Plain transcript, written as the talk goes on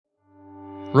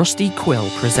Rusty Quill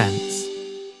presents.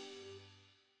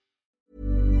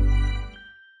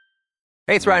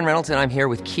 Hey, it's Ryan Reynolds, and I'm here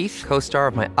with Keith, co-star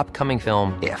of my upcoming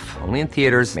film, If, only in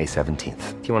theaters May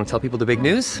 17th. Do you want to tell people the big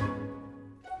news?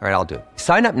 All right, I'll do it.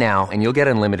 Sign up now and you'll get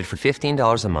unlimited for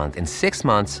 $15 a month and 6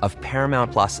 months of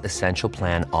Paramount Plus Essential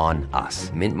Plan on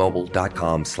us.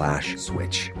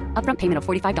 MintMobile.com/switch. Upfront payment of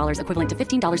 $45 equivalent to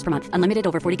 $15 per month. Unlimited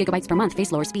over 40 gigabytes per month.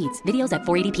 Face lower speeds. Videos at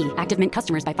 480p. Active Mint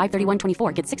customers by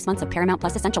 531.24 get 6 months of Paramount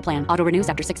Plus Essential Plan. Auto renews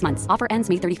after 6 months. Offer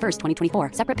ends May 31st,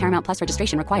 2024. Separate Paramount Plus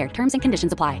registration required. Terms and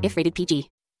conditions apply if rated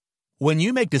PG. When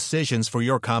you make decisions for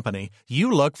your company,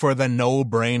 you look for the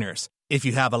no-brainers. If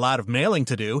you have a lot of mailing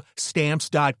to do,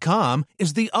 Stamps.com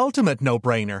is the ultimate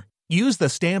no-brainer. Use the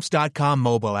Stamps.com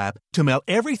mobile app to mail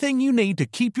everything you need to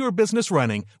keep your business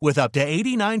running with up to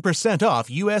 89% off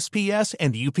USPS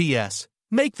and UPS.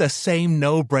 Make the same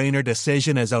no-brainer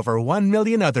decision as over 1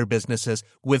 million other businesses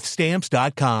with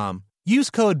Stamps.com. Use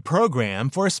code PROGRAM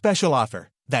for a special offer.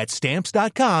 That's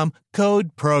Stamps.com,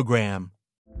 code PROGRAM.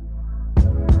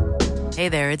 Hey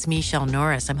there, it's Michelle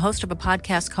Norris. I'm host of a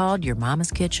podcast called Your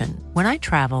Mama's Kitchen. When I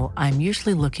travel, I'm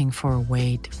usually looking for a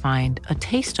way to find a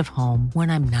taste of home when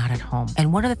I'm not at home.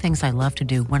 And one of the things I love to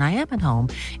do when I am at home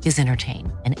is entertain.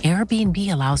 And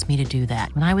Airbnb allows me to do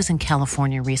that. When I was in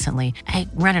California recently, I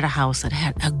rented a house that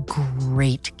had a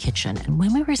great kitchen. And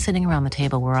when we were sitting around the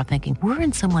table, we were all thinking, we're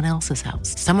in someone else's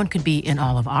house. Someone could be in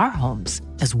all of our homes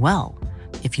as well.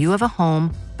 If you have a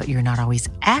home, but you're not always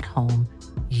at home,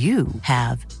 you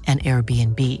have an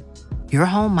Airbnb. Your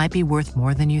home might be worth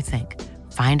more than you think.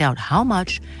 Find out how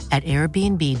much at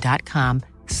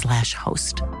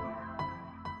airbnb.com/host.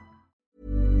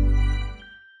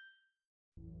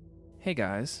 Hey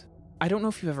guys, I don't know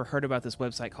if you've ever heard about this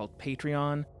website called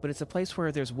Patreon, but it's a place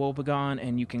where there's Woebegone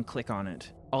and you can click on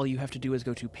it. All you have to do is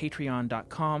go to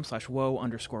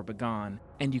patreon.com/woe_begone,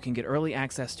 and you can get early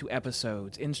access to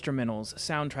episodes, instrumentals,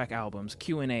 soundtrack albums,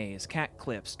 Q&As, cat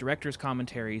clips, director's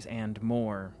commentaries, and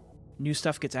more. New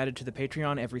stuff gets added to the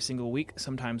Patreon every single week,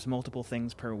 sometimes multiple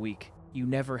things per week. You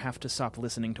never have to stop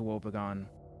listening to Woebegone.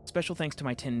 Special thanks to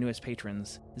my 10 newest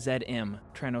patrons: Zed M,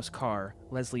 Tranos Carr,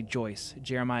 Leslie Joyce,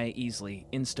 Jeremiah Easley,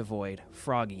 Instavoid,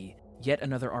 Froggy, Yet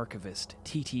Another Archivist,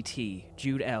 TTT,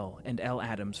 Jude L, and L.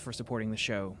 Adams for supporting the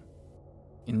show.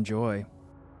 Enjoy.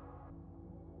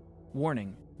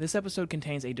 Warning: this episode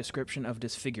contains a description of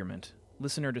disfigurement.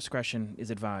 Listener discretion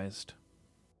is advised.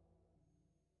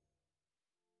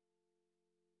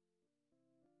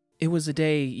 It was a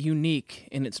day unique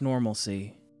in its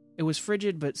normalcy. It was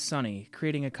frigid but sunny,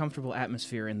 creating a comfortable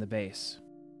atmosphere in the base.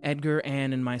 Edgar,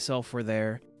 Anne, and myself were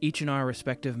there, each in our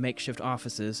respective makeshift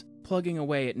offices, plugging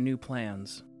away at new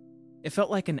plans. It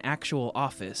felt like an actual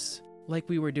office, like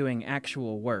we were doing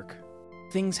actual work.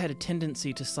 Things had a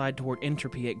tendency to slide toward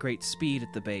entropy at great speed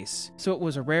at the base, so it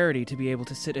was a rarity to be able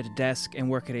to sit at a desk and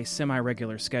work at a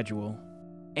semi-regular schedule.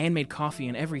 Anne made coffee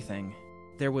and everything.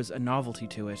 There was a novelty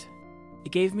to it.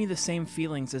 It gave me the same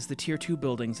feelings as the Tier 2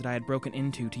 buildings that I had broken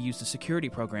into to use the security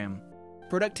program.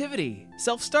 Productivity!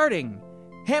 Self-starting!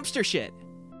 Hamster shit!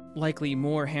 Likely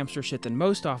more hamster shit than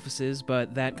most offices,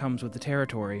 but that comes with the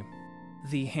territory.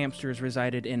 The hamsters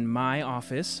resided in my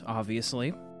office,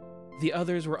 obviously. The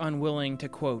others were unwilling to,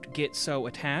 quote, get so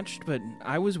attached, but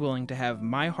I was willing to have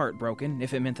my heart broken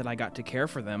if it meant that I got to care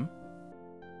for them.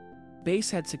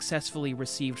 Base had successfully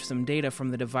received some data from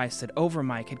the device that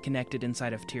Overmike had connected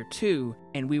inside of Tier 2,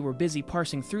 and we were busy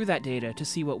parsing through that data to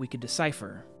see what we could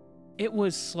decipher. It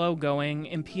was slow going,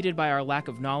 impeded by our lack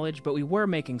of knowledge, but we were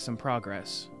making some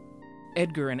progress.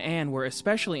 Edgar and Anne were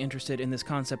especially interested in this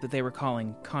concept that they were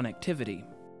calling connectivity.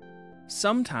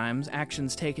 Sometimes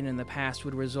actions taken in the past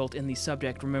would result in the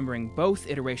subject remembering both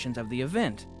iterations of the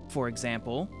event. For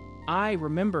example, I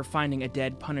remember finding a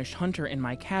dead Punished Hunter in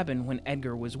my cabin when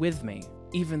Edgar was with me,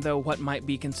 even though what might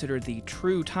be considered the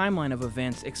true timeline of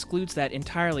events excludes that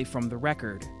entirely from the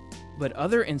record. But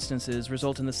other instances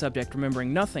result in the subject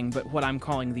remembering nothing but what I'm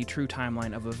calling the true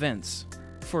timeline of events.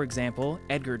 For example,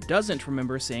 Edgar doesn't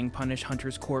remember seeing Punished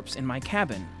Hunter's corpse in my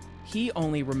cabin. He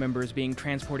only remembers being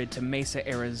transported to Mesa,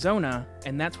 Arizona,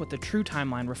 and that's what the true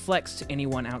timeline reflects to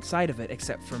anyone outside of it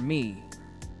except for me.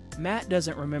 Matt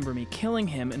doesn't remember me killing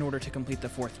him in order to complete the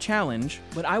 4th challenge,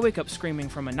 but I wake up screaming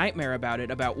from a nightmare about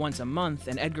it about once a month,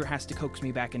 and Edgar has to coax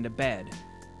me back into bed.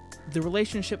 The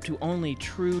relationship to only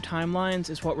true timelines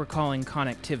is what we're calling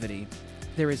connectivity.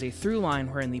 There is a through line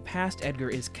wherein the past Edgar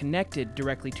is connected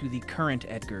directly to the current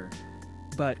Edgar.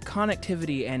 But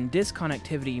connectivity and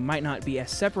disconnectivity might not be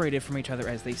as separated from each other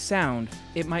as they sound.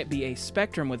 It might be a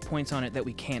spectrum with points on it that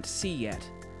we can't see yet.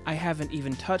 I haven't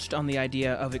even touched on the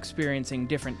idea of experiencing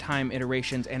different time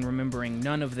iterations and remembering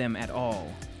none of them at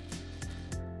all.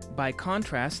 By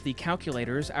contrast, the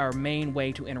calculators, our main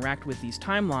way to interact with these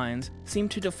timelines, seem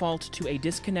to default to a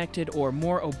disconnected or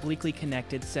more obliquely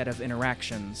connected set of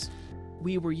interactions.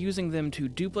 We were using them to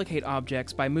duplicate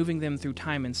objects by moving them through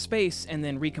time and space and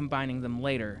then recombining them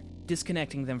later,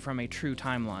 disconnecting them from a true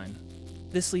timeline.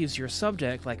 This leaves your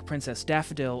subject, like Princess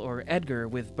Daffodil or Edgar,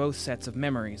 with both sets of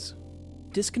memories.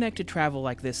 Disconnected travel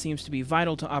like this seems to be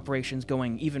vital to operations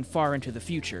going even far into the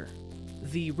future.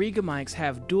 The Regamics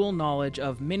have dual knowledge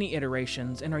of many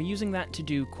iterations and are using that to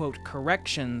do, quote,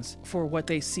 corrections for what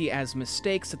they see as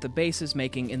mistakes that the base is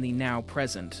making in the now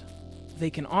present. They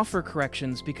can offer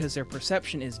corrections because their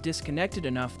perception is disconnected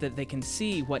enough that they can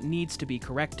see what needs to be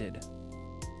corrected.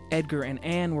 Edgar and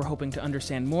Anne were hoping to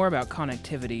understand more about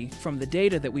connectivity from the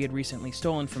data that we had recently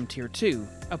stolen from Tier 2,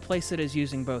 a place that is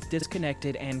using both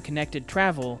disconnected and connected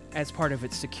travel as part of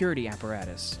its security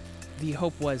apparatus. The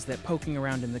hope was that poking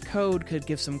around in the code could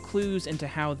give some clues into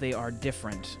how they are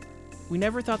different. We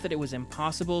never thought that it was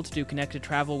impossible to do connected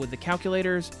travel with the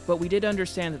calculators, but we did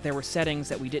understand that there were settings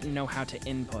that we didn't know how to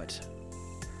input.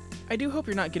 I do hope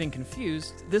you're not getting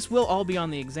confused. This will all be on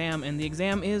the exam, and the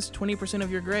exam is 20%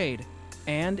 of your grade.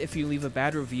 And if you leave a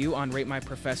bad review on Rate My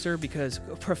Professor because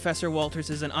Professor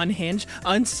Walters is an unhinged,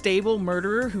 unstable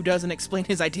murderer who doesn't explain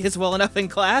his ideas well enough in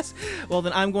class, well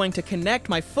then I'm going to connect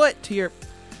my foot to your...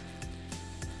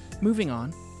 Moving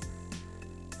on.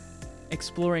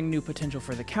 Exploring new potential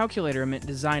for the calculator meant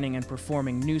designing and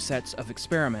performing new sets of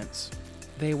experiments.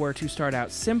 They were to start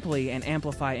out simply and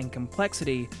amplify in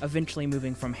complexity, eventually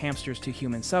moving from hamsters to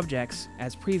human subjects,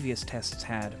 as previous tests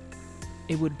had.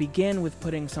 It would begin with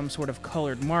putting some sort of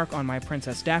colored mark on my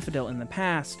Princess Daffodil in the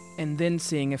past, and then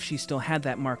seeing if she still had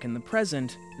that mark in the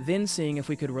present, then seeing if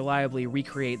we could reliably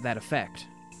recreate that effect.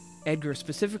 Edgar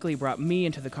specifically brought me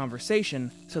into the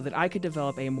conversation so that I could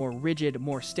develop a more rigid,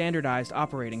 more standardized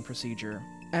operating procedure,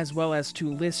 as well as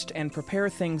to list and prepare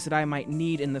things that I might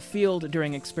need in the field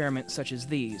during experiments such as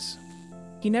these.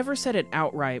 He never said it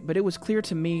outright, but it was clear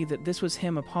to me that this was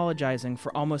him apologizing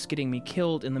for almost getting me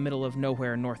killed in the middle of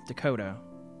nowhere, North Dakota.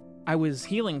 I was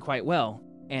healing quite well,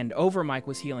 and Overmike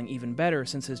was healing even better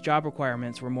since his job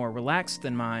requirements were more relaxed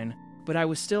than mine, but I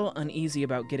was still uneasy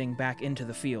about getting back into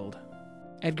the field.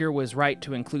 Edgar was right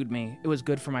to include me. It was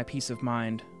good for my peace of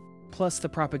mind. Plus, the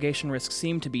propagation risk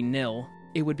seemed to be nil.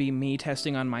 It would be me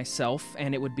testing on myself,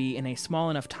 and it would be in a small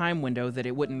enough time window that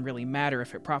it wouldn't really matter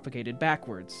if it propagated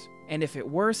backwards. And if it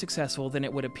were successful, then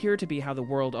it would appear to be how the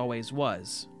world always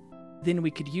was. Then we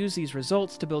could use these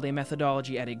results to build a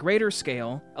methodology at a greater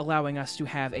scale, allowing us to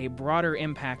have a broader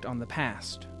impact on the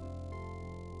past.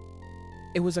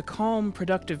 It was a calm,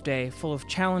 productive day full of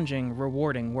challenging,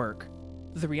 rewarding work.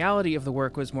 The reality of the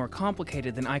work was more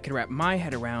complicated than I could wrap my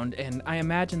head around, and I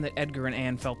imagine that Edgar and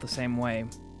Anne felt the same way.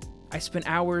 I spent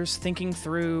hours thinking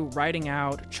through, writing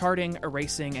out, charting,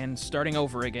 erasing, and starting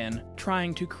over again,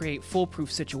 trying to create foolproof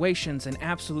situations and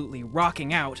absolutely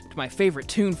rocking out to my favorite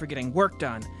tune for getting work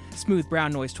done, Smooth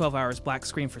Brown Noise 12 Hours Black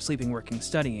Screen for Sleeping, Working,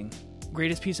 Studying.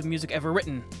 Greatest piece of music ever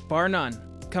written, bar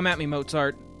none. Come at me,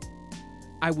 Mozart.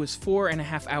 I was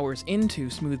 4.5 hours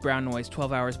into Smooth Brown Noise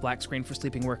 12 Hours Black Screen for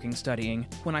Sleeping, Working, Studying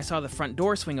when I saw the front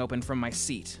door swing open from my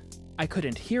seat. I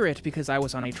couldn't hear it because I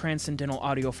was on a transcendental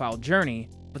audiophile journey,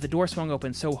 but the door swung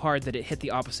open so hard that it hit the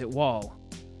opposite wall.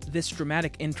 This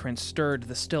dramatic entrance stirred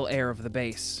the still air of the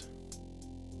base.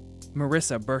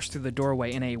 Marissa burst through the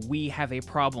doorway in a we have a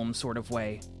problem sort of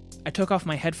way. I took off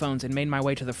my headphones and made my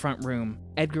way to the front room.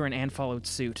 Edgar and Anne followed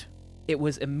suit. It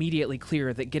was immediately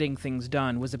clear that getting things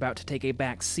done was about to take a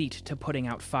back seat to putting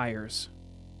out fires.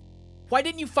 "Why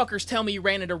didn't you fuckers tell me you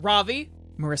ran into Ravi?"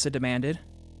 Marissa demanded.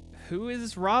 "Who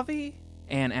is Ravi?"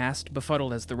 Anne asked,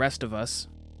 befuddled as the rest of us.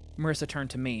 Marissa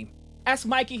turned to me. "Ask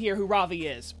Mikey here who Ravi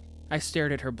is." I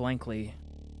stared at her blankly.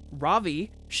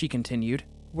 "Ravi," she continued,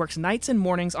 "works nights and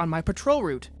mornings on my patrol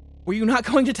route. Were you not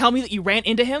going to tell me that you ran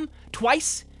into him?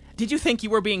 Twice? Did you think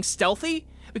you were being stealthy?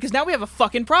 Because now we have a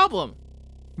fucking problem."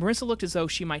 Marissa looked as though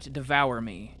she might devour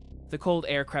me. The cold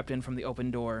air crept in from the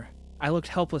open door. I looked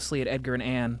helplessly at Edgar and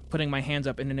Anne, putting my hands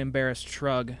up in an embarrassed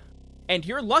shrug. "And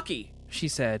you're lucky," she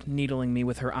said, needling me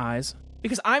with her eyes,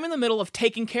 "because I'm in the middle of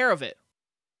taking care of it."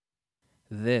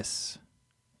 This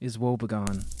is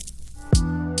Woebegone.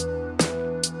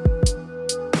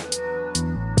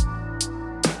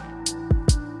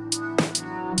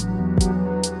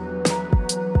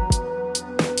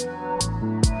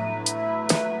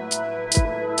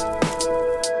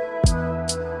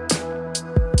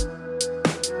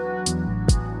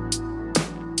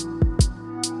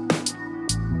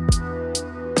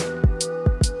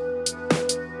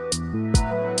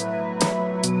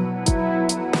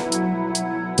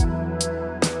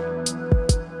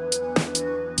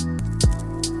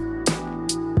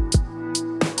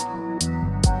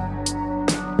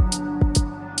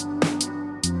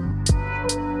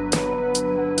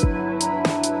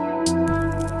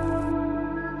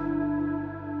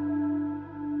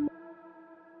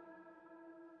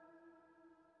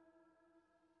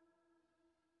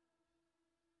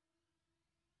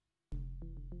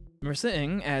 Marissa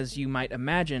Ng, as you might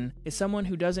imagine, is someone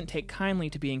who doesn't take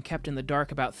kindly to being kept in the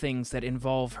dark about things that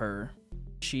involve her.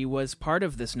 She was part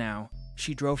of this now.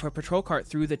 She drove her patrol cart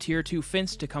through the Tier 2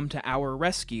 fence to come to our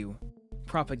rescue.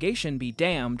 Propagation be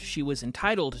damned, she was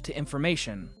entitled to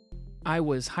information. I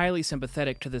was highly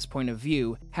sympathetic to this point of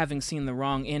view, having seen the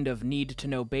wrong end of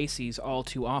need-to-know bases all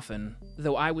too often,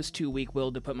 though I was too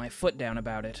weak-willed to put my foot down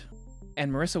about it.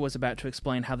 And Marissa was about to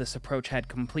explain how this approach had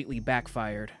completely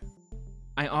backfired.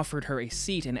 I offered her a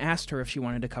seat and asked her if she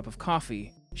wanted a cup of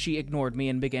coffee. She ignored me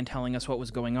and began telling us what was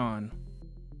going on.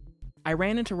 I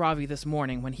ran into Ravi this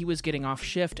morning when he was getting off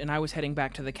shift and I was heading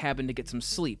back to the cabin to get some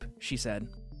sleep, she said.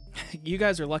 You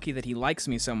guys are lucky that he likes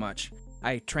me so much.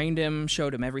 I trained him,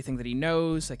 showed him everything that he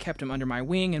knows, I kept him under my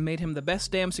wing, and made him the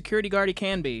best damn security guard he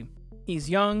can be. He's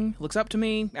young, looks up to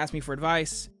me, asks me for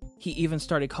advice. He even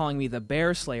started calling me the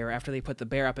Bear Slayer after they put the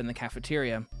bear up in the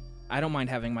cafeteria. I don't mind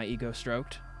having my ego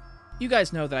stroked. You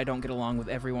guys know that I don't get along with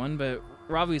everyone, but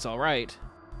Ravi's alright.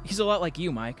 He's a lot like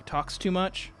you, Mike. Talks too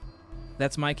much.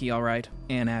 That's Mikey, alright,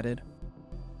 Anne added.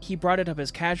 He brought it up as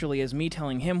casually as me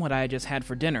telling him what I had just had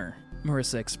for dinner,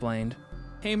 Marissa explained.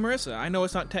 Hey Marissa, I know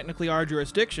it's not technically our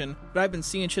jurisdiction, but I've been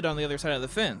seeing shit on the other side of the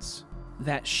fence.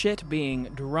 That shit being,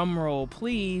 drumroll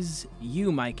please,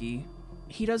 you, Mikey.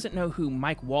 He doesn't know who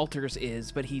Mike Walters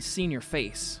is, but he's seen your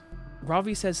face.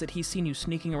 Ravi says that he's seen you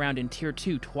sneaking around in Tier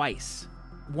 2 twice.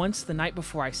 Once the night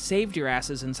before I saved your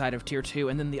asses inside of Tier 2,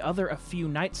 and then the other a few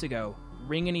nights ago.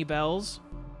 Ring any bells?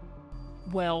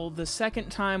 Well, the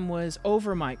second time was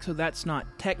over Mike, so that's not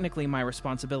technically my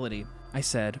responsibility, I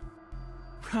said.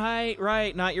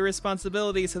 Right, not your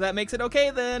responsibility, so that makes it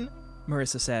okay then,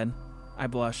 Marissa said. I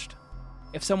blushed.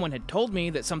 If someone had told me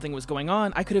that something was going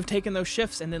on, I could have taken those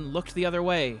shifts and then looked the other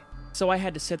way. So I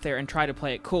had to sit there and try to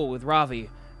play it cool with Ravi.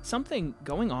 Something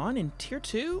going on in Tier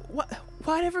 2?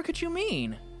 Whatever could you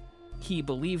mean? He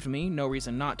believed me, no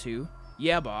reason not to.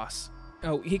 Yeah, boss.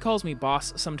 Oh, he calls me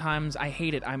boss sometimes. I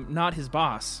hate it. I'm not his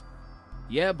boss.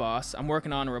 Yeah, boss. I'm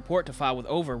working on a report to file with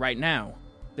Over right now.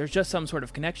 There's just some sort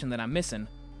of connection that I'm missing.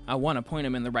 I want to point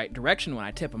him in the right direction when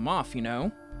I tip him off, you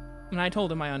know? And I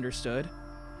told him I understood.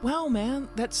 Well, man,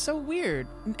 that's so weird.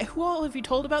 Who all have you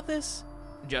told about this?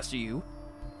 Just you.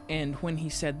 And when he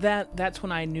said that, that's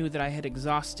when I knew that I had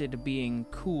exhausted being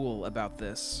cool about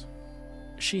this.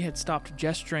 She had stopped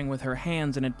gesturing with her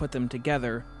hands and had put them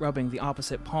together, rubbing the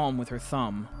opposite palm with her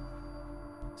thumb.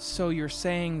 So you're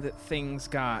saying that things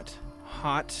got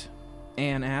hot?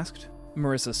 Anne asked.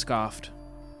 Marissa scoffed.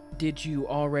 Did you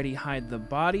already hide the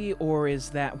body, or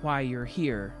is that why you're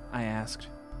here? I asked.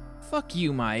 Fuck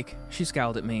you, Mike, she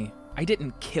scowled at me. I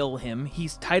didn't kill him.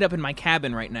 He's tied up in my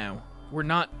cabin right now. We're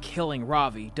not killing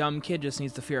Ravi. Dumb kid just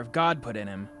needs the fear of God put in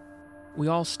him. We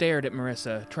all stared at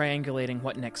Marissa, triangulating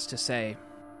what next to say.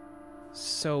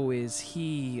 So is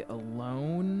he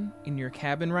alone in your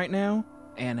cabin right now?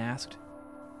 Anne asked.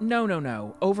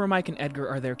 No. Over Mike and Edgar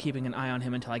are there keeping an eye on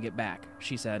him until I get back,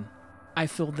 she said. I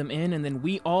filled them in, and then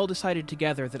we all decided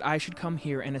together that I should come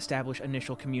here and establish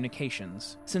initial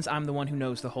communications, since I'm the one who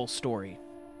knows the whole story.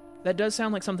 That does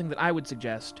sound like something that I would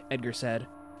suggest, Edgar said.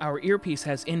 Our earpiece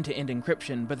has end-to-end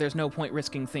encryption, but there's no point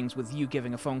risking things with you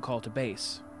giving a phone call to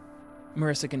base.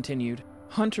 Marissa continued.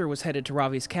 Hunter was headed to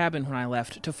Ravi's cabin when I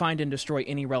left to find and destroy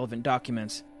any relevant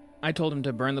documents. I told him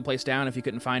to burn the place down if he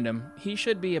couldn't find them. He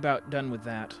should be about done with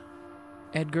that.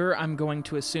 Edgar, I'm going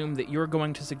to assume that you're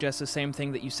going to suggest the same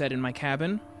thing that you said in my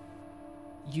cabin?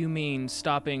 You mean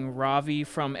stopping Ravi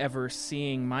from ever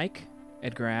seeing Mike?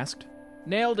 Edgar asked.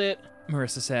 Nailed it,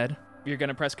 Marissa said. You're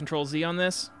gonna press Control-Z on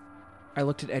this? I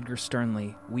looked at Edgar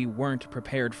sternly. We weren't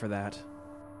prepared for that.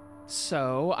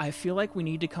 So, I feel like we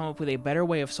need to come up with a better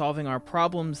way of solving our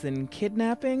problems than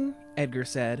kidnapping, Edgar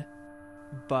said.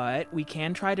 But we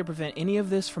can try to prevent any of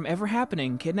this from ever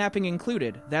happening, kidnapping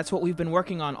included. That's what we've been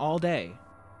working on all day.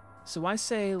 So I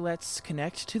say let's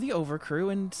connect to the Overcrew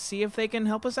and see if they can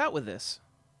help us out with this.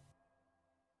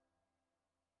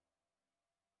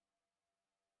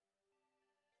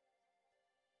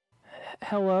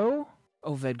 Hello?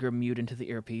 Ovedgar mewed into the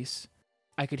earpiece.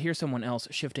 I could hear someone else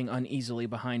shifting uneasily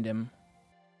behind him.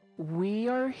 We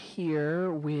are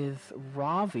here with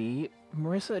Ravi.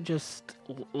 Marissa just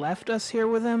left us here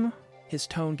with him? His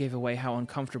tone gave away how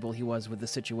uncomfortable he was with the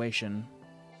situation.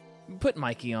 Put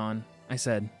Mikey on, I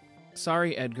said.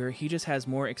 Sorry, Edgar, he just has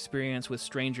more experience with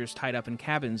strangers tied up in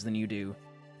cabins than you do.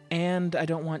 And I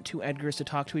don't want two Edgars to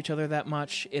talk to each other that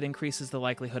much. It increases the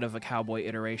likelihood of a cowboy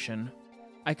iteration.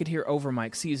 I could hear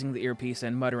Overmike seizing the earpiece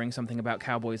and muttering something about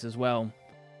cowboys as well.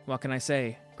 What can I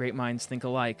say? Great minds think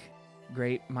alike.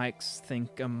 Great mics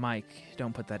think a mic.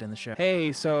 Don't put that in the show.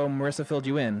 Hey, so Marissa filled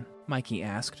you in? Mikey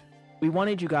asked. We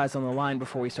wanted you guys on the line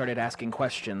before we started asking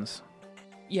questions.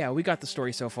 Yeah, we got the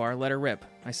story so far. Let her rip,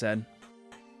 I said.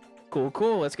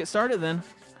 Cool. Let's get started then.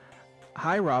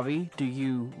 Hi, Ravi. Do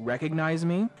you recognize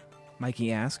me?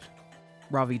 Mikey asked.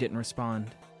 Ravi didn't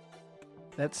respond.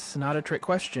 That's not a trick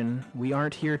question. We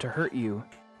aren't here to hurt you.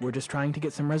 We're just trying to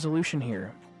get some resolution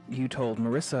here. You told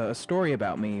Marissa a story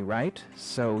about me, right?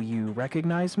 So you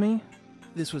recognize me?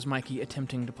 This was Mikey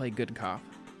attempting to play good cop.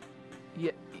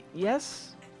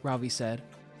 Yes? Ravi said.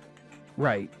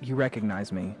 Right, you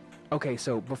recognize me. Okay,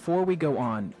 so before we go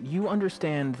on, you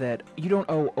understand that you don't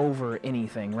owe Over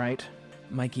anything, right?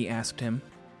 Mikey asked him.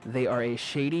 They are a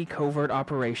shady, covert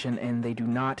operation, and they do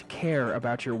not care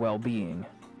about your well-being.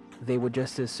 They would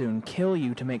just as soon kill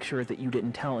you to make sure that you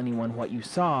didn't tell anyone what you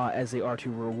saw as they are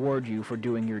to reward you for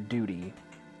doing your duty.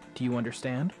 Do you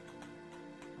understand?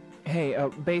 Hey,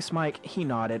 Bass Mike, he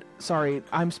nodded. Sorry,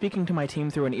 I'm speaking to my team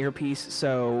through an earpiece,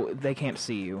 so they can't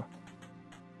see you.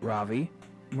 Ravi,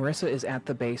 Marissa is at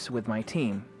the base with my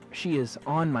team. She is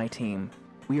on my team.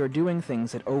 We are doing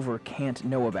things that Over can't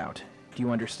know about. Do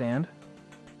you understand?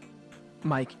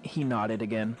 Mike, he nodded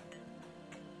again.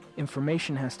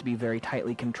 Information has to be very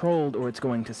tightly controlled or it's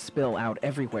going to spill out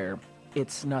everywhere.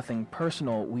 It's nothing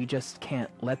personal, we just can't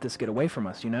let this get away from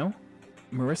us, you know?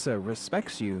 Marissa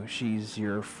respects you, she's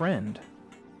your friend.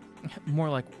 More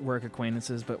like work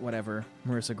acquaintances, but whatever,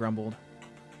 Marissa grumbled.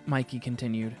 Mikey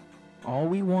continued. All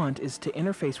we want is to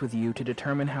interface with you to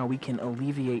determine how we can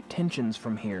alleviate tensions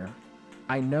from here.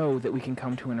 I know that we can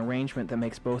come to an arrangement that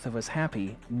makes both of us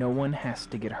happy. No one has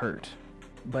to get hurt.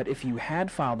 But if you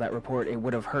had filed that report, it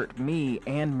would have hurt me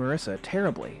and Marissa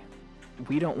terribly.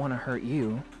 We don't want to hurt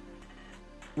you.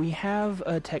 We have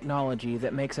a technology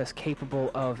that makes us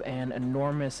capable of an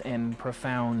enormous and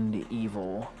profound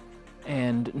evil.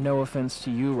 And no offense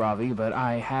to you, Ravi, but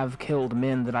I have killed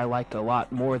men that I liked a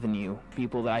lot more than you,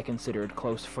 people that I considered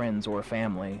close friends or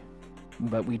family.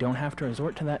 But we don't have to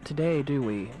resort to that today, do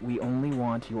we? We only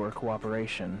want your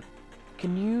cooperation.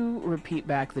 Can you repeat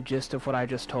back the gist of what I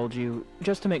just told you,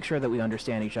 just to make sure that we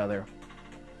understand each other?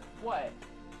 What?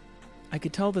 I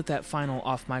could tell that final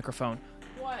off-microphone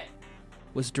What?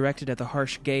 was directed at the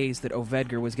harsh gaze that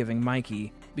Ovedgar was giving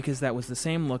Mikey, because that was the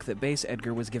same look that Bass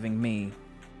Edgar was giving me.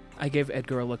 I gave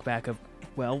Edgar a look back of,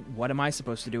 well, what am I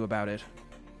supposed to do about it?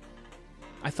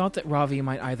 I thought that Ravi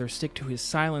might either stick to his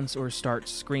silence or start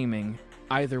screaming.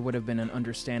 Either would have been an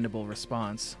understandable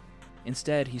response.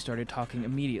 Instead, he started talking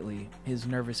immediately. His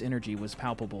nervous energy was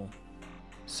palpable.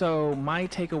 So, my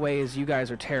takeaway is you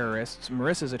guys are terrorists.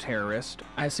 Marissa's a terrorist.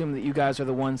 I assume that you guys are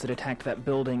the ones that attacked that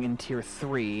building in Tier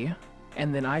 3.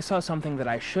 And then I saw something that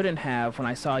I shouldn't have when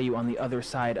I saw you on the other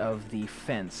side of the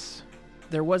fence.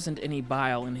 There wasn't any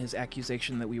bile in his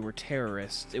accusation that we were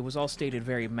terrorists. It was all stated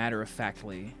very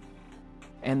matter-of-factly.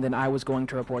 And then I was going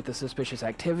to report the suspicious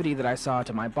activity that I saw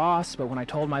to my boss, but when I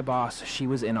told my boss, she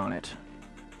was in on it.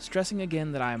 Stressing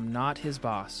again that I am not his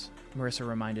boss, Marissa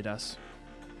reminded us.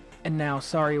 And now,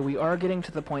 sorry, we are getting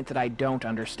to the point that I don't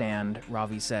understand,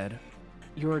 Ravi said.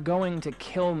 You're going to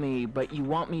kill me, but you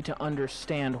want me to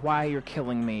understand why you're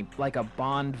killing me, like a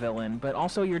Bond villain, but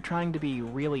also you're trying to be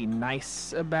really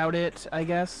nice about it, I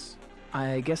guess?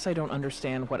 I guess I don't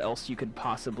understand what else you could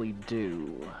possibly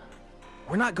do.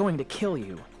 We're not going to kill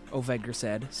you, Ovedgar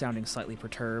said, sounding slightly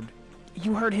perturbed.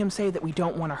 You heard him say that we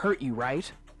don't want to hurt you,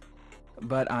 right?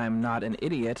 But I'm not an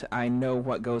idiot. I know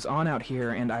what goes on out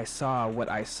here, and I saw what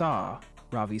I saw,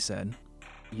 Ravi said.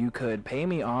 You could pay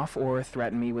me off or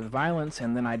threaten me with violence,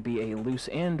 and then I'd be a loose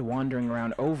end wandering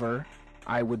around Over.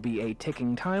 I would be a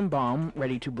ticking time bomb,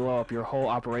 ready to blow up your whole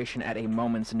operation at a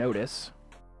moment's notice.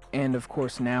 And of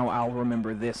course now I'll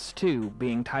remember this too,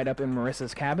 being tied up in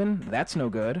Marissa's cabin, that's no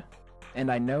good.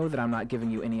 And I know that I'm not giving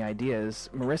you any ideas.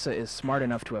 Marissa is smart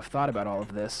enough to have thought about all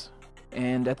of this.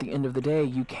 And at the end of the day,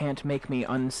 you can't make me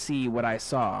unsee what I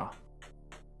saw.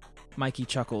 Mikey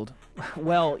chuckled.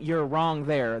 Well, you're wrong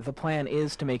there. The plan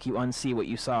is to make you unsee what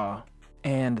you saw.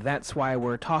 And that's why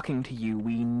we're talking to you.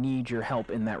 We need your help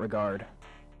in that regard.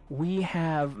 We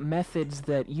have methods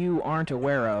that you aren't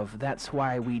aware of. That's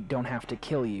why we don't have to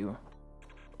kill you.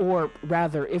 Or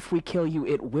rather, if we kill you,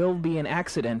 it will be an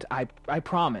accident. I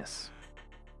promise.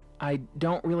 I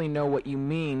don't really know what you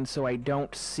mean, so I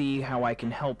don't see how I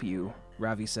can help you,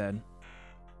 Ravi said.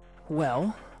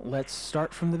 Well, let's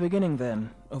start from the beginning then,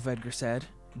 Ovedgar said.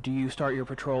 Do you start your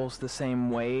patrols the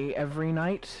same way every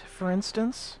night, for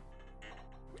instance?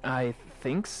 I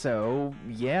think so,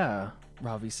 yeah,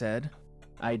 Ravi said.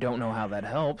 I don't know how that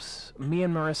helps. Me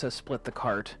and Marissa split the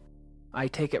cart. I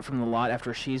take it from the lot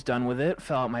after she's done with it,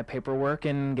 fill out my paperwork,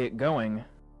 and get going.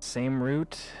 Same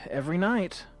route every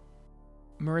night.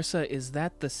 Marissa, is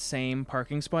that the same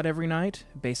parking spot every night?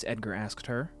 Base Edgar asked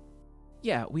her.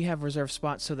 Yeah, we have reserved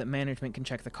spots so that management can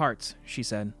check the carts, she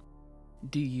said.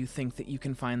 Do you think that you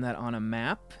can find that on a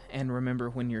map and remember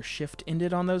when your shift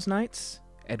ended on those nights?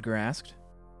 Edgar asked.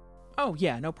 Oh,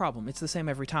 yeah, no problem. It's the same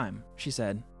every time, she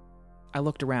said. I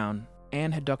looked around.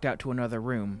 Anne had ducked out to another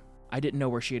room. I didn't know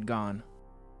where she had gone.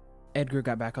 Edgar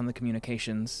got back on the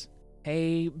communications.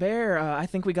 Hey, Bear, I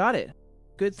think we got it.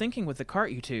 Good thinking with the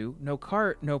cart, you two. No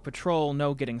cart, no patrol,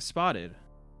 no getting spotted.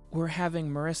 We're having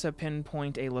Marissa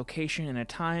pinpoint a location and a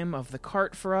time of the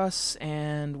cart for us,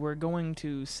 and we're going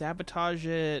to sabotage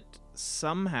it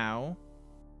somehow.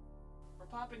 We're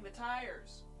popping the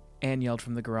tires, Anne yelled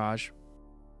from the garage.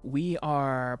 We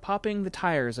are popping the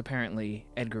tires, apparently,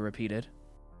 Edgar repeated.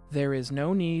 There is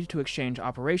no need to exchange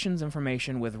operations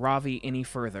information with Ravi any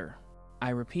further. I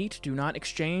repeat, do not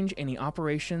exchange any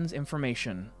operations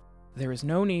information. There is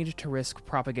no need to risk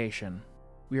propagation.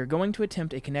 We are going to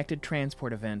attempt a connected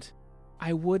transport event.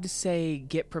 I would say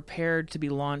get prepared to be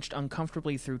launched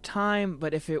uncomfortably through time,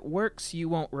 but if it works, you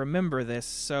won't remember this,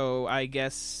 so I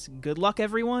guess good luck,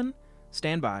 everyone.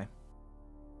 Stand by.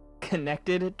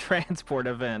 Connected transport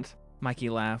event, Mikey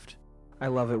laughed. I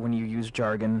love it when you use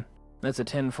jargon. That's a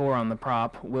 10-4 on the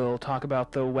prop. We'll talk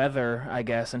about the weather, I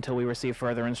guess, until we receive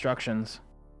further instructions.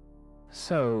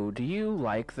 So, do you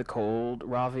like the cold,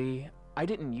 Ravi? I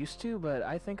didn't used to, but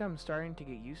I think I'm starting to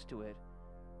get used to it.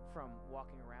 From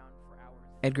walking around for hours...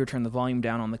 Edgar turned the volume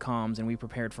down on the comms and we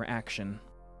prepared for action.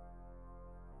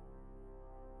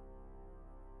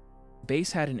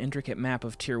 Base had an intricate map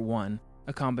of Tier 1,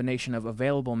 a combination of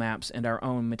available maps and our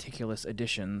own meticulous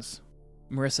additions.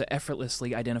 Marissa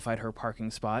effortlessly identified her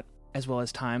parking spot, as well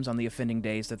as times on the offending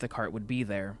days that the cart would be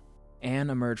there. Anne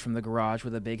emerged from the garage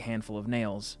with a big handful of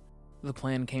nails. The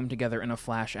plan came together in a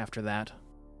flash after that.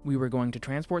 We were going to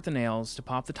transport the nails, to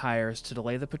pop the tires, to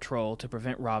delay the patrol, to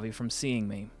prevent Ravi from seeing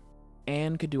me.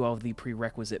 Anne could do all of the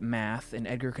prerequisite math, and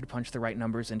Edgar could punch the right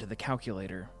numbers into the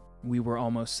calculator. We were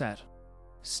almost set.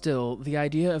 Still, the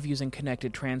idea of using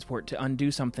connected transport to undo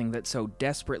something that so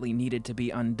desperately needed to be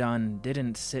undone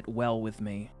didn't sit well with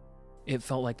me. It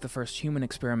felt like the first human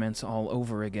experiments all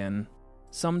over again.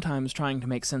 Sometimes trying to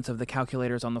make sense of the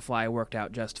calculators on the fly worked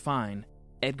out just fine.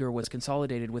 Edgar was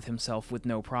consolidated with himself with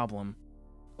no problem.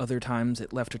 Other times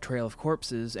it left a trail of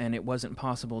corpses, and it wasn't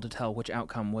possible to tell which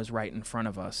outcome was right in front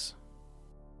of us.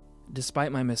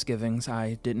 Despite my misgivings,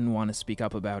 I didn't want to speak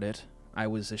up about it. I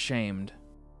was ashamed.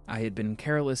 I had been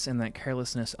careless, and that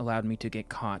carelessness allowed me to get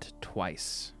caught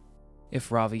twice.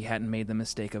 If Ravi hadn't made the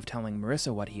mistake of telling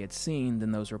Marissa what he had seen,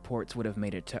 then those reports would have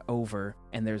made it to Over,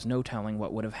 and there's no telling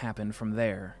what would have happened from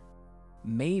there.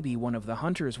 Maybe one of the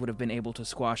hunters would have been able to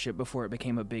squash it before it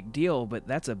became a big deal, but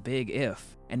that's a big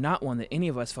if, and not one that any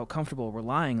of us felt comfortable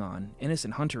relying on,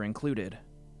 innocent hunter included.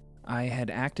 I had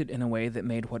acted in a way that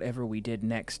made whatever we did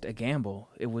next a gamble.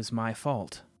 It was my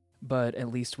fault. But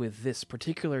at least with this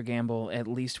particular gamble, at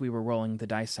least we were rolling the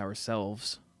dice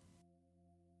ourselves.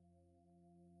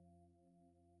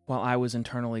 While I was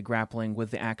internally grappling with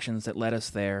the actions that led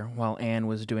us there, while Anne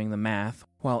was doing the math,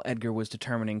 while Edgar was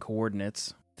determining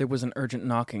coordinates, there was an urgent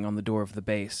knocking on the door of the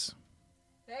base.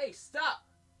 Hey, stop!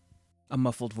 A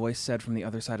muffled voice said from the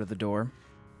other side of the door.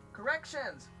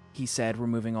 Corrections! He said,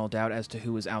 removing all doubt as to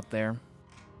who was out there.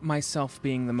 Myself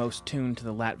being the most tuned to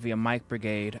the Latvia mic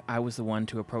brigade, I was the one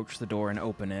to approach the door and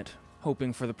open it,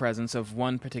 hoping for the presence of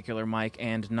one particular mic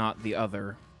and not the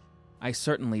other. I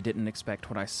certainly didn't expect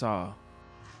what I saw.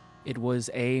 It was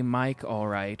a mic, all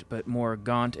right, but more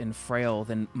gaunt and frail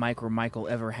than Mike or Michael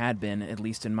ever had been, at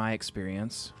least in my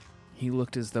experience. He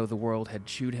looked as though the world had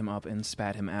chewed him up and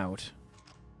spat him out.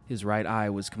 His right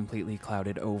eye was completely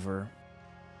clouded over.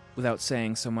 Without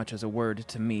saying so much as a word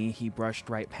to me, he brushed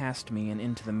right past me and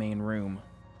into the main room.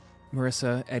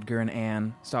 Marissa, Edgar, and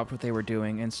Anne stopped what they were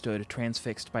doing and stood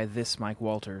transfixed by this Mike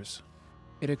Walters.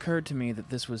 It occurred to me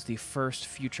that this was the first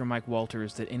future Mike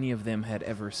Walters that any of them had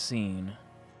ever seen.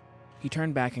 He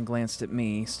turned back and glanced at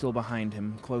me, still behind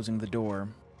him, closing the door.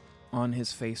 On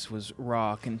his face was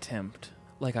raw contempt,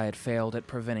 like I had failed at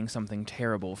preventing something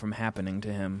terrible from happening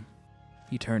to him.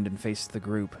 He turned and faced the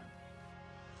group.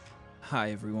 Hi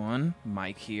everyone,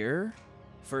 Mike here.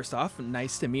 First off,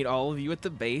 nice to meet all of you at the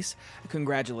base.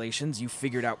 Congratulations, you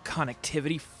figured out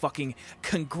connectivity. Fucking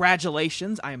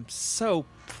congratulations. I am so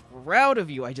proud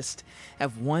of you. I just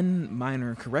have one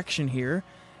minor correction here.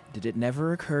 Did it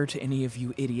never occur to any of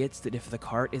you idiots that if the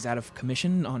cart is out of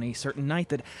commission on a certain night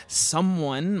that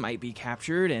someone might be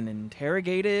captured and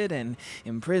interrogated and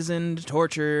imprisoned,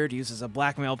 tortured, used as a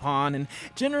blackmail pawn, and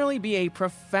generally be a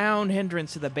profound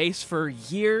hindrance to the base for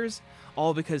years,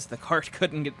 all because the cart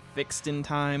couldn't get fixed in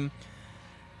time?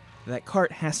 That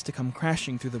cart has to come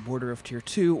crashing through the border of Tier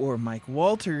 2 or Mike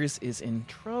Walters is in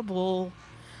trouble.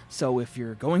 So if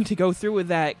you're going to go through with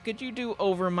that, could you do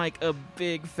over Mike a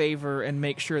big favor and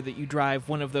make sure that you drive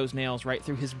one of those nails right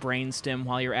through his brainstem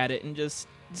while you're at it and just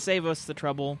save us the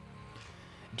trouble?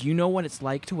 Do you know what it's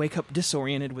like to wake up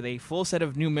disoriented with a full set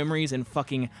of new memories in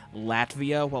fucking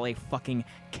Latvia while a fucking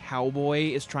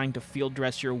cowboy is trying to field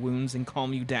dress your wounds and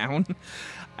calm you down?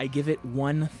 I give it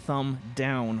 1 thumb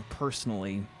down,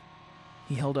 personally.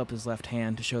 He held up his left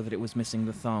hand to show that it was missing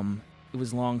the thumb. It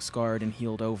was long scarred and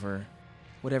healed over.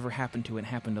 Whatever happened to it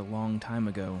happened a long time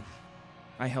ago.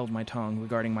 I held my tongue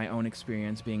regarding my own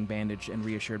experience being bandaged and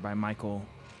reassured by Michael.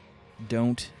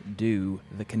 "Don't do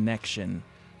the connection,"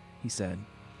 he said.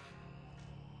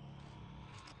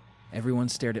 Everyone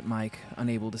stared at Mike,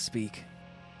 unable to speak.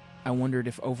 I wondered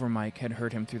if Overmike had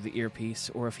heard him through the earpiece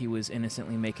or if he was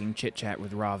innocently making chit-chat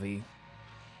with Ravi.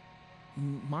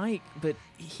 "Mike, but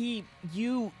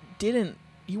you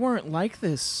weren't like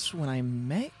this when I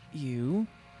met you,"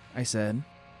 I said.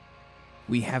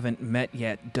 "We haven't met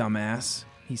yet, dumbass,"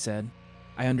 he said.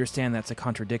 I understand that's a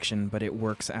contradiction, but it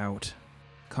works out.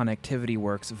 Connectivity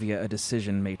works via a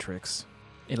decision matrix.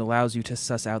 It allows you to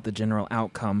suss out the general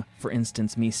outcome, for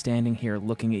instance, me standing here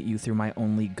looking at you through my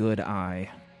only good eye.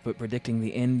 But predicting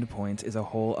the end points is a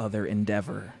whole other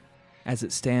endeavor. As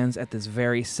it stands at this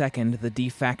very second, the de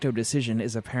facto decision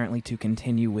is apparently to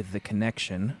continue with the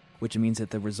connection, which means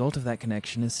that the result of that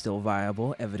connection is still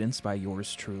viable, evidenced by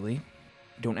yours truly.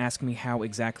 Don't ask me how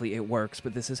exactly it works,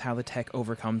 but this is how the tech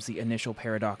overcomes the initial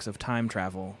paradox of time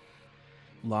travel.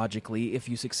 Logically, if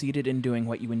you succeeded in doing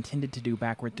what you intended to do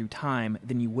backward through time,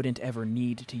 then you wouldn't ever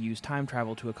need to use time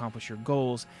travel to accomplish your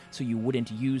goals, so you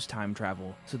wouldn't use time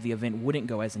travel, so the event wouldn't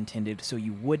go as intended, so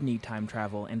you would need time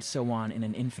travel, and so on in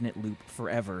an infinite loop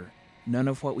forever. None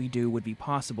of what we do would be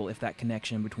possible if that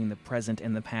connection between the present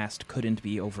and the past couldn't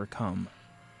be overcome.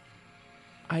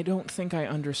 "I don't think I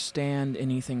understand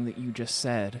anything that you just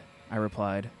said," I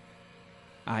replied.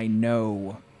 "I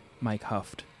know," Mike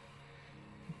huffed.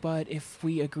 "But if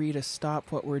we agree to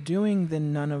stop what we're doing,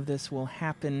 then none of this will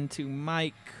happen to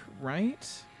Mike,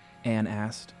 right?" Anne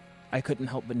asked. I couldn't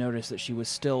help but notice that she was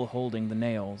still holding the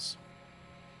nails.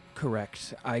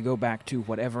 "Correct. I go back to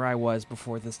whatever I was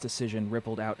before this decision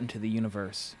rippled out into the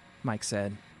universe," Mike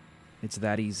said. "It's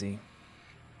that easy."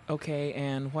 "Okay,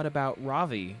 and what about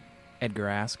Ravi?" Edgar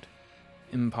asked.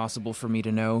 "Impossible for me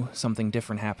to know. Something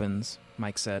different happens,"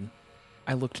 Mike said.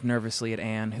 I looked nervously at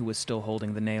Anne, who was still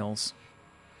holding the nails.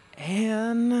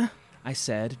 "Anne," I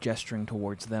said, gesturing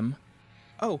towards them.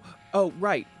 Oh,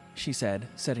 right," she said,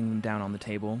 setting them down on the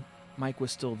table. Mike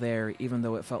was still there, even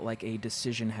though it felt like a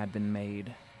decision had been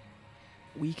made.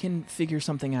 "We can figure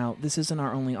something out. This isn't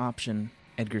our only option,"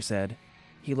 Edgar said.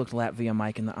 He looked Latvia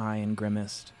Mike in the eye and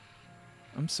grimaced.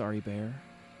 "I'm sorry, Bear.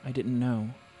 I didn't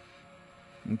know."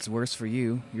 "It's worse for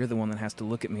you. You're the one that has to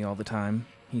look at me all the time,"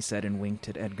 he said and winked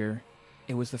at Edgar.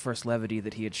 It was the first levity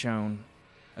that he had shown.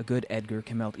 A good Edgar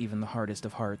can melt even the hardest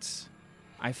of hearts.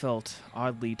 I felt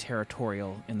oddly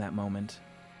territorial in that moment.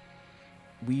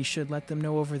 "We should let them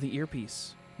know over the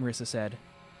earpiece," Marissa said.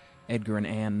 Edgar and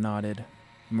Anne nodded.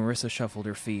 Marissa shuffled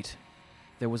her feet.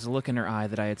 There was a look in her eye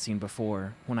that I had seen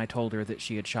before, when I told her that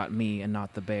she had shot me and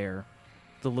not the bear.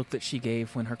 The look that she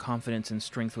gave when her confidence and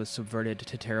strength was subverted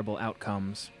to terrible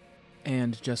outcomes.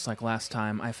 And just like last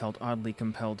time, I felt oddly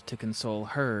compelled to console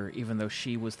her, even though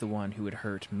she was the one who had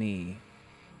hurt me.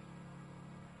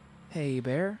 "Hey,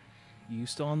 Bear. You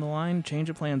still on the line? Change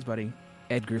of plans, buddy,"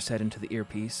 Edgar said into the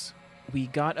earpiece. "We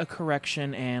got a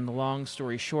correction, and long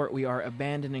story short, we are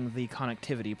abandoning the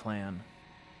connectivity plan."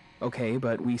 "Okay,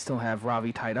 but we still have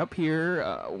Ravi tied up here.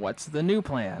 What's the new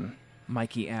plan?"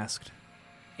 Mikey asked.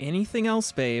 "Anything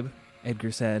else, babe?"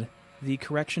 Edgar said. "The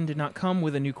correction did not come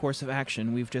with a new course of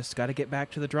action. We've just got to get back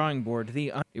to the drawing board.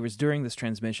 It was during this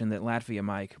transmission that Latvia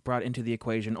Mike brought into the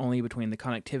equation only between the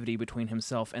connectivity between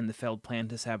himself and the failed plan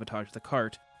to sabotage the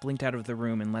cart, blinked out of the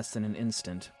room in less than an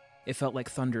instant. It felt like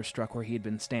thunder struck where he had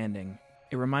been standing.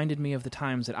 It reminded me of the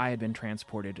times that I had been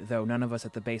transported, though none of us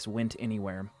at the base went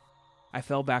anywhere. I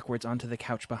fell backwards onto the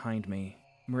couch behind me.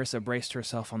 Marissa braced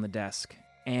herself on the desk.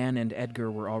 Anne and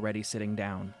Edgar were already sitting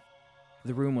down.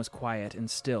 The room was quiet and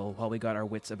still while we got our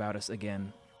wits about us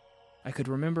again. I could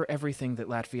remember everything that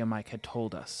Latvia Mike had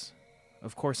told us.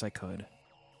 Of course I could.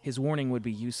 His warning would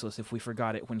be useless if we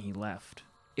forgot it when he left.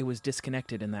 It was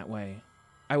disconnected in that way.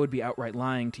 I would be outright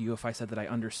lying to you if I said that I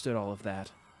understood all of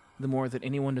that. The more that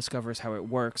anyone discovers how it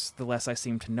works, the less I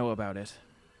seem to know about it.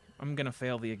 I'm gonna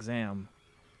fail the exam.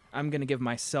 I'm gonna give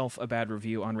myself a bad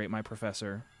review on Rate My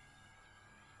Professor.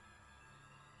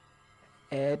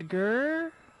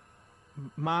 "Edgar?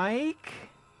 Mike?"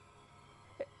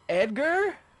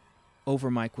 Edgar?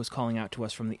 Overmike was calling out to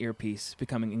us from the earpiece,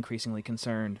 becoming increasingly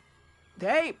concerned.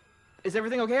 Hey, is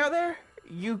everything okay out there?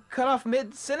 You cut off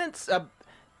mid-sentence?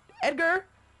 Edgar?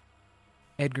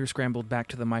 Edgar scrambled back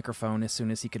to the microphone as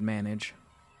soon as he could manage.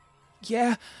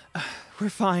 Yeah, we're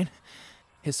fine.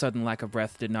 His sudden lack of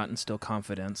breath did not instill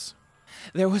confidence.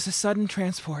 There was a sudden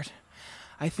transport.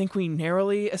 I think we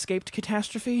narrowly escaped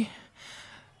catastrophe,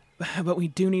 but we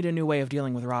do need a new way of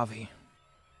dealing with Ravi.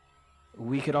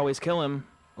 We could always kill him,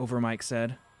 Overmike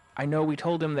said. I know we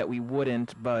told him that we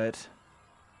wouldn't, but...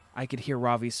 I could hear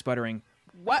Ravi sputtering,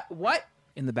 What?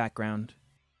 in the background.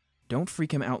 Don't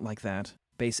freak him out like that,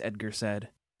 Base Edgar said.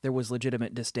 There was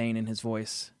legitimate disdain in his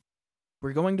voice.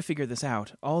 We're going to figure this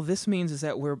out. All this means is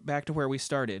that we're back to where we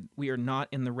started. We are not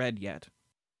in the red yet.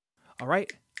 All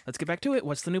right, let's get back to it.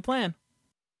 What's the new plan?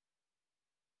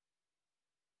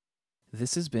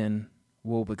 This has been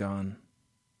Woebegone.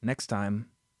 Next time,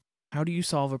 how do you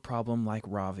solve a problem like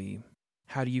Ravi?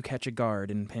 How do you catch a guard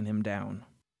and pin him down?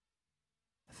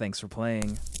 Thanks for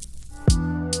playing.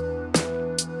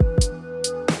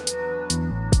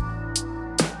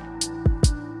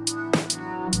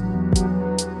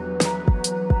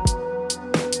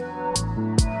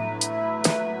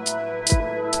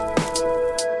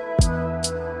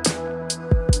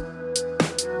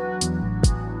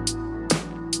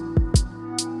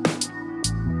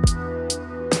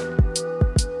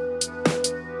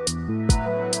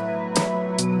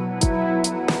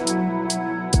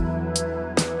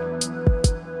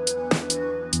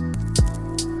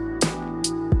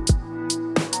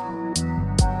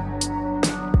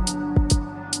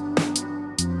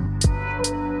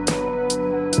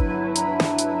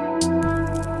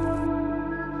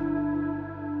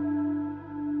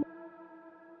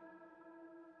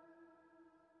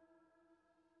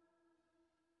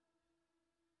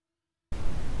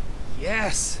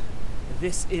 Yes!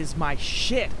 This is my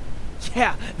shit!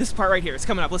 Yeah, this part right here, it's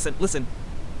coming up. Listen.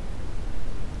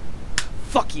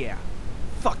 Fuck yeah!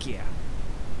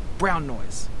 Brown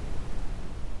noise.